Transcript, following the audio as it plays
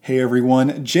Hey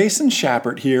everyone, Jason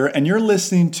Schappert here, and you're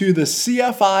listening to the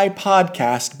CFI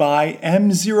podcast by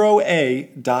M0A.com,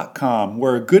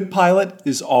 where a good pilot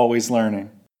is always learning.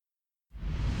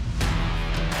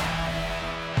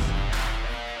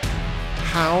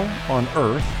 How on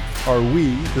earth are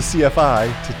we, the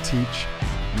CFI, to teach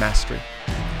mastery?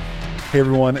 Hey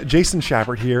everyone, Jason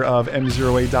Schappert here of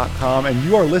M0A.com, and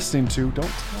you are listening to, don't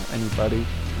tell anybody,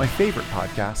 my favorite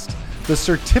podcast, the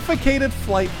Certificated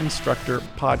Flight Instructor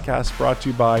podcast, brought to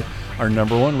you by our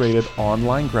 #1 rated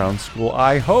online ground school.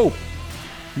 I hope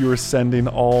you are sending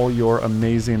all your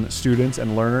amazing students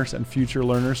and learners and future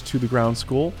learners to the ground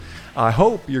school. I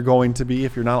hope you're going to be,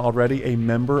 if you're not already, a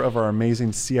member of our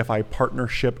amazing CFI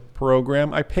partnership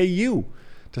program. I pay you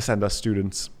to send us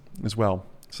students as well.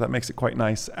 So that makes it quite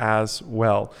nice as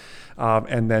well.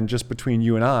 And then just between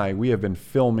you and I, we have been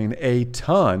filming a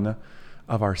ton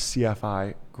of our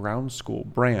CFI ground school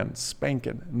brand,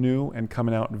 spanking new and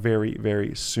coming out very,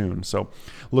 very soon. So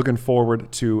looking forward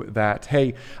to that.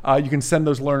 Hey, you can send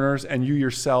those learners and you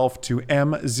yourself to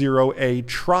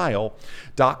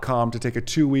m0atrial.com to take a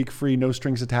 2-week free, no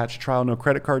strings attached trial, no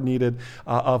credit card needed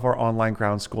of our online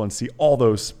ground school and see all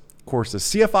those courses.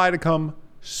 CFI to come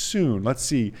soon. Let's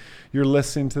see. You're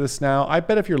listening to this now. I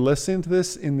bet if you're listening to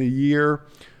this in the year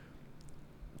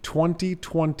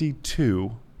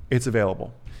 2022, it's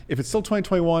available. If it's still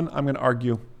 2021, I'm going to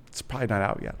argue it's probably not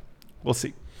out yet. We'll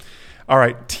see. All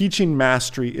right, teaching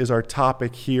mastery is our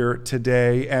topic here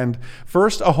today. And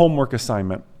first, a homework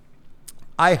assignment.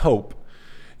 I hope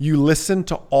you listen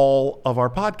to all of our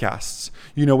podcasts.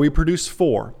 You know, we produce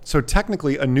 4. So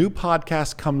technically, a new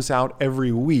podcast comes out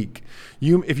every week.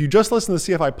 If you just listen to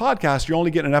the CFI podcast, you're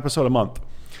only getting an episode a month.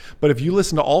 But if you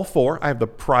listen to all 4, I have the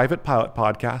Private Pilot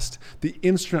Podcast, the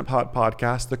Instrument Pilot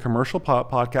Podcast, the Commercial Pilot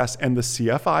Podcast, and the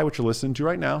CFI, which you're listening to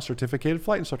right now, Certificated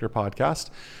Flight Instructor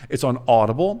Podcast. It's on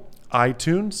Audible,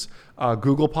 iTunes,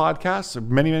 Google Podcasts,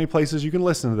 many, many places you can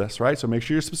listen to this, right? So make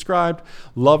sure you're subscribed.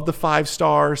 Love the 5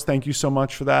 stars. Thank you so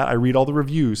much for that. I read all the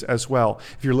reviews as well.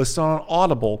 If you're listening on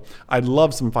Audible, I'd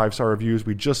love some 5-star reviews.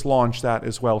 We just launched that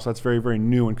as well. So that's very, very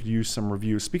new and could use some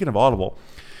reviews. Speaking of Audible,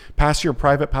 Pass Your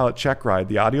Private Pilot Check Ride,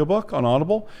 the audiobook on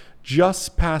Audible,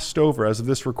 just passed over, as of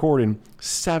this recording,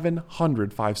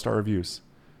 700 5-star reviews.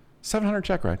 700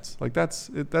 check rides. Like that's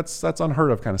unheard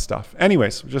of kind of stuff.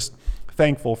 Anyways, just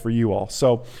thankful for you all.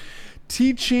 So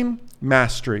teaching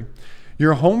mastery.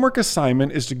 Your homework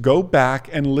assignment is to go back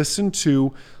and listen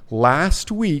to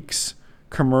last week's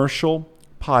Commercial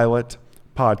Pilot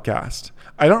Podcast.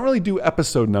 I don't really do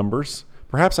episode numbers.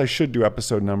 Perhaps I should do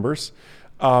episode numbers.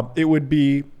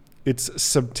 It's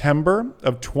September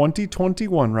of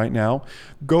 2021 right now.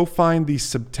 Go find the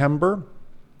September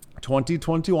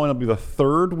 2021. It'll be the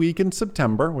 3rd week in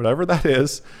September, whatever that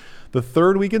is. The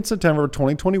 3rd week in September of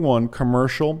 2021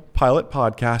 Commercial Pilot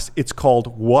Podcast. It's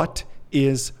called What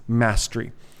is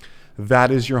Mastery?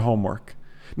 That is your homework.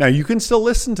 Now, you can still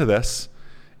listen to this.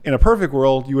 In a perfect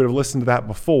world, you would have listened to that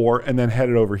before and then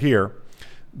headed over here.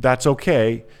 That's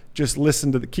okay. Just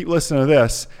keep listening to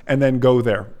this and then go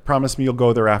there. Promise me you'll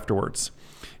go there afterwards.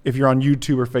 If you're on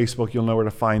YouTube or Facebook, you'll know where to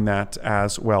find that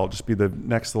as well. Just be the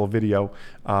next little video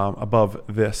above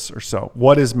this or so.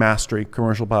 What is Mastery?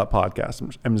 Commercial Pilot Podcast.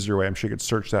 M0A. I'm sure you could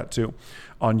search that too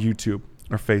on YouTube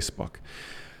or Facebook.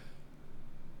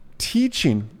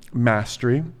 Teaching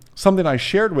mastery, something I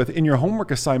shared with in your homework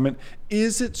assignment,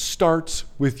 is it starts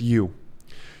with you.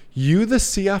 You, the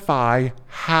CFI,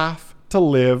 have to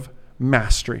live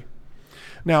mastery.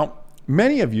 Now,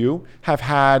 many of you have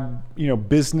had,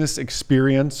 business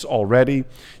experience already.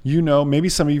 Maybe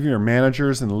some of you are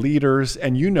managers and leaders,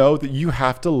 and you know that you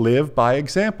have to live by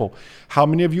example. How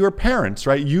many of you are parents,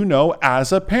 right?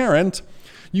 As a parent,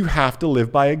 you have to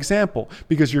live by example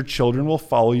because your children will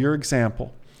follow your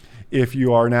example. If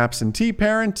you are an absentee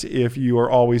parent, if you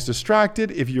are always distracted,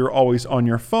 if you're always on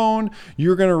your phone,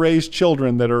 you're going to raise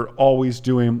children that are always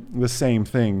doing the same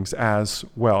things as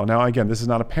well. Now, again, this is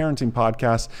not a parenting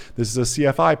podcast. This is a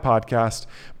CFI podcast,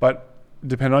 but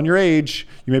depending on your age,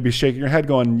 you may be shaking your head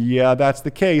going, yeah, that's the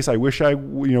case. I wish I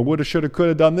woulda, shoulda,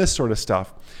 coulda done this sort of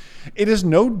stuff. It is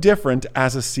no different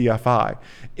as a CFI.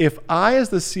 If I, as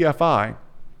the CFI,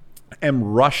 am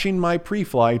rushing my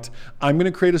pre-flight, I'm going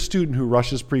to create a student who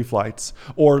rushes pre-flights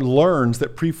or learns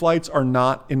that pre-flights are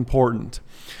not important.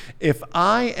 If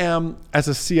I am, as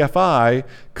a CFI,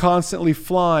 constantly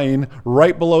flying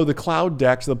right below the cloud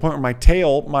deck to the point where my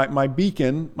tail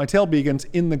beacon's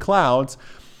in the clouds,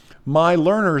 my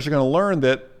learners are going to learn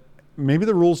that maybe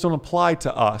the rules don't apply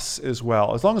to us as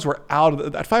well. As long as we're out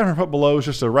of that 500 foot below is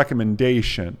just a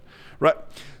recommendation, right?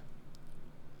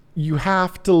 You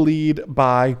have to lead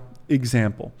by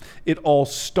example. It all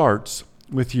starts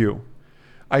with you.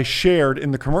 I shared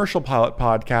in the Commercial Pilot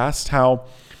podcast how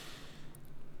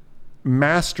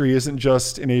mastery isn't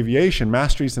just in aviation,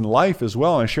 mastery is in life as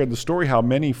well. And I shared the story how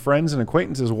many friends and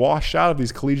acquaintances washed out of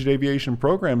these collegiate aviation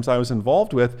programs I was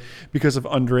involved with because of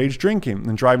underage drinking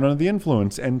and driving under the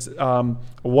influence. And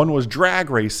one was drag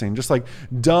racing, just like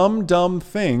dumb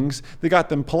things that got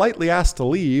them politely asked to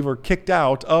leave or kicked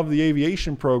out of the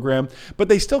aviation program, but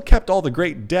they still kept all the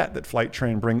great debt that flight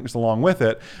training brings along with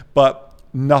it, but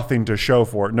nothing to show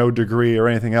for it, no degree or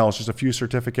anything else, just a few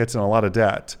certificates and a lot of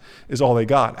debt is all they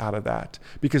got out of that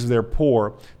because of their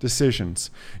poor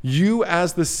decisions. You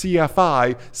as the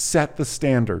CFI set the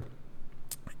standard.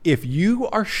 If you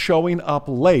are showing up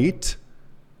late,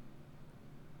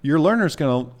 your learner's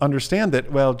going to understand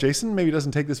that, well, Jason maybe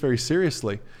doesn't take this very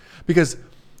seriously, because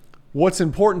what's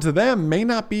important to them may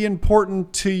not be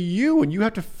important to you, and you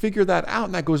have to figure that out.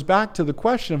 And that goes back to the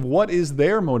question of what is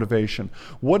their motivation?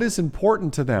 What is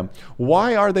important to them?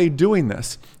 Why are they doing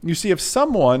this? You see, if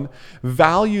someone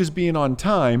values being on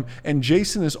time and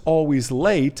Jason is always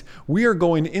late, we are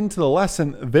going into the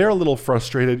lesson, they're a little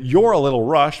frustrated, you're a little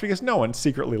rushed, because no one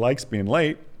secretly likes being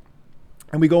late.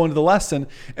 And we go into the lesson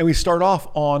and we start off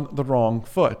on the wrong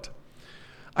foot.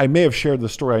 I may have shared the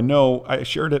story. I know I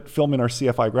shared it filming our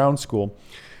CFI ground school.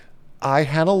 I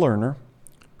had a learner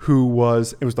who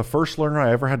it was the first learner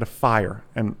I ever had to fire.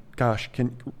 And gosh,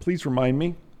 can you please remind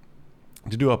me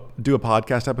to do a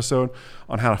podcast episode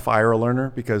on how to fire a learner?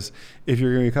 Because if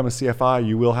you're going to become a CFI,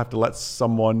 you will have to let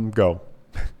someone go,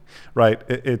 right?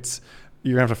 You're going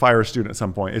to have to fire a student at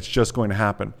some point. It's just going to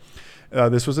happen.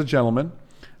 This was a gentleman,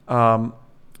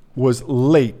 was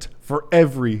late for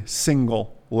every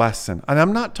single lesson. And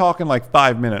I'm not talking like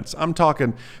 5 minutes. I'm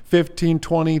talking 15,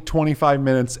 20, 25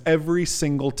 minutes every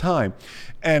single time.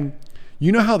 And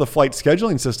you know how the flight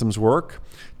scheduling systems work.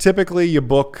 Typically you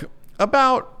book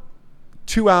about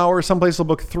 2 hours. Some places will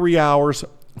book 3 hours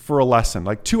for a lesson,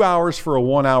 like 2 hours for a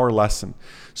 1 hour lesson.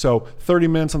 So 30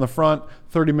 minutes on the front,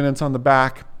 30 minutes on the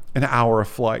back, an hour of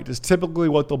flight is typically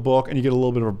what they'll book, and you get a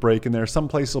little bit of a break in there. Some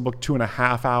places will book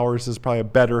 2.5 hours is probably a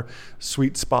better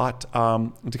sweet spot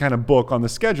to kind of book on the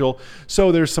schedule.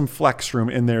 So there's some flex room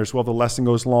in there as well. The lesson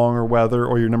goes long or weather,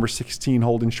 or your number 16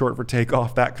 holding short for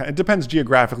takeoff, that kind. It depends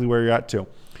geographically where you're at too.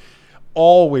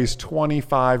 Always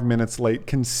 25 minutes late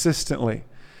consistently.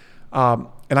 And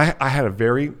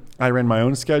I ran my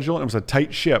own schedule, and it was a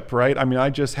tight ship, right? I mean, I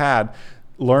just had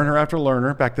learner after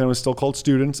learner, back then it was still called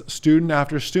students, student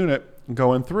after student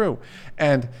going through.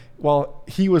 And while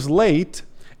he was late,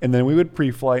 and then we would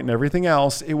pre-flight and everything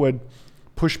else, it would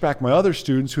push back my other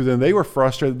students who then they were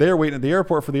frustrated. They're waiting at the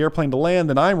airport for the airplane to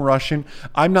land, and I'm rushing.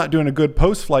 I'm not doing a good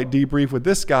post-flight debrief with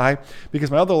this guy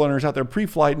because my other learner's out there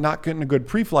pre-flight, not getting a good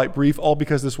pre-flight brief, all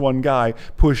because this one guy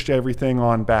pushed everything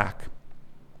on back.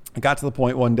 I got to the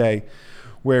point one day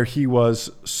where he was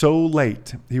so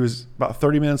late. He was about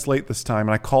 30 minutes late this time,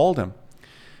 and I called him.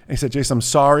 And he said, Jason, I'm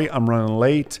sorry, I'm running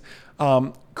late.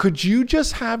 Could you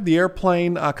just have the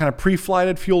airplane kind of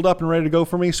pre-flighted, fueled up, and ready to go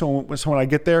for me so when I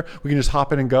get there, we can just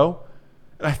hop in and go?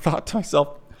 And I thought to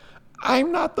myself,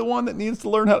 I'm not the one that needs to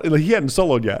learn how to, he hadn't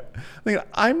soloed yet.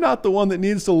 I'm not the one that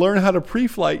needs to learn how to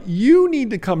pre-flight. You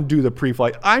need to come do the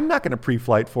pre-flight. I'm not going to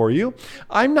pre-flight for you.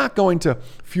 I'm not going to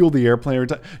fuel the airplane every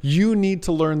time. You need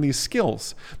to learn these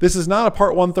skills. This is not a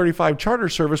Part 135 charter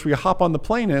service where you hop on the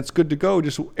plane and it's good to go,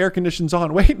 just air conditions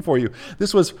on, waiting for you.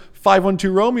 This was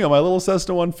 512 Romeo, my little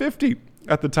Cessna 150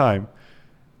 at the time.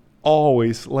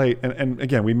 Always late. And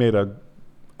again, we made a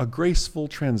graceful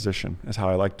transition is how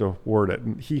I like to word it.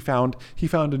 And he found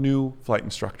a new flight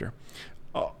instructor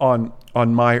on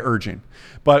my urging.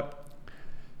 But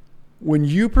when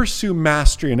you pursue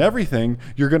mastery in everything,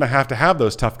 you're going to have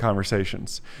those tough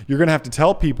conversations. You're going to have to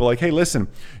tell people like, hey, listen,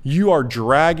 you are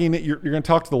dragging it. You're going to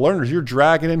talk to the learners. You're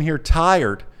dragging in here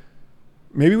tired.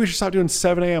 Maybe we should stop doing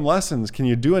 7 a.m. lessons. Can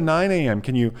you do a 9 a.m.?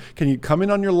 Can you come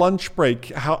in on your lunch break?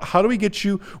 How do we get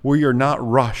you where you're not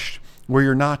rushed, where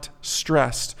you're not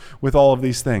stressed with all of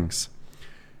these things?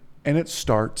 And it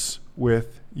starts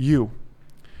with you.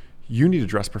 You need to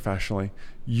dress professionally.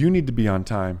 You need to be on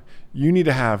time. You need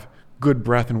to have good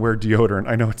breath and wear deodorant.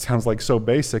 I know it sounds like so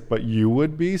basic, but you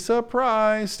would be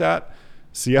surprised at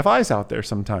CFIs out there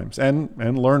sometimes,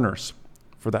 and learners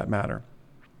for that matter.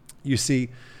 You see,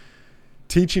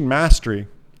 teaching mastery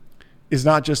is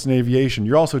not just in aviation.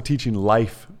 You're also teaching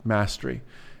life mastery,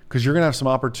 because you're going to have some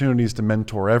opportunities to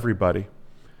mentor everybody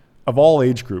of all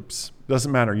age groups. It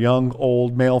doesn't matter, young,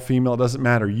 old, male, female, it doesn't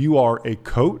matter. You are a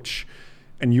coach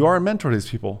and you are a mentor to these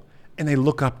people, and they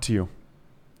look up to you.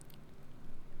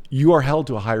 You are held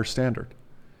to a higher standard.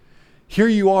 Here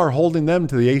you are holding them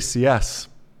to the ACS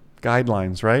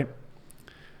guidelines, right?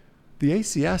 The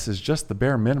ACS is just the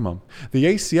bare minimum. The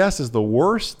ACS is the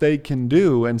worst they can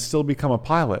do and still become a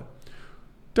pilot.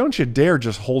 Don't you dare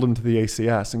just hold them to the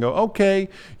ACS and go, okay,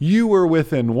 you were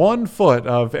within 1 foot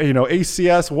of,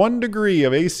 ACS, 1 degree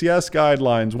of ACS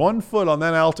guidelines, 1 foot on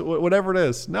that altitude, whatever it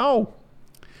is. No,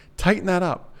 tighten that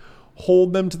up.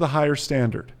 Hold them to the higher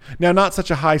standard. Now, not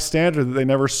such a high standard that they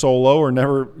never solo or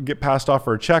never get passed off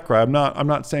for a check ride. I'm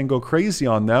not saying go crazy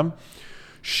on them.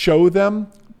 Show them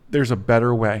there's a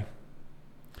better way.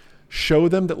 Show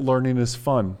them that learning is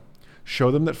fun.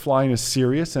 Show them that flying is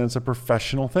serious and it's a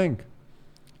professional thing.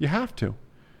 You have to.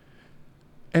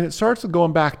 And it starts with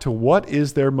going back to what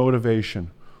is their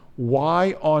motivation?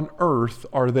 Why on earth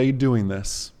are they doing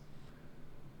this?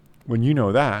 When you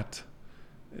know that,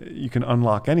 you can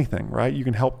unlock anything, right? You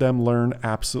can help them learn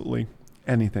absolutely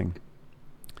anything.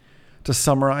 To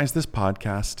summarize this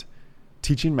podcast,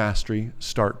 Teaching Mastery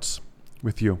starts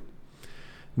with you.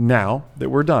 Now that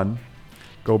we're done,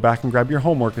 go back and grab your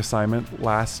homework assignment,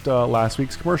 last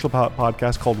week's commercial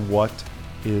podcast called What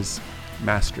is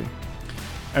Mastery.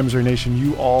 Missouri Nation,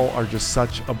 you all are just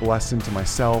such a blessing to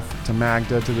myself, to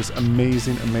Magda, to this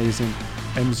amazing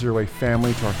Missouri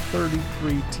family, to our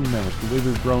 33 team members. We believe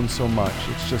we've grown so much.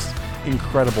 It's just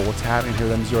incredible what's happening here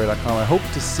at Missouri.com. I hope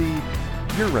to see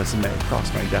your resume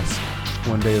across my desk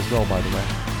one day as well, by the way.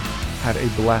 Had a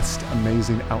blessed,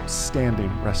 amazing, outstanding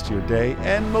rest of your day.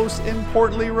 And most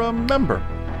importantly, remember,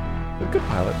 the good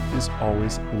pilot is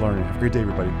always learning. Have a great day,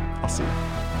 everybody. I'll see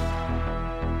you.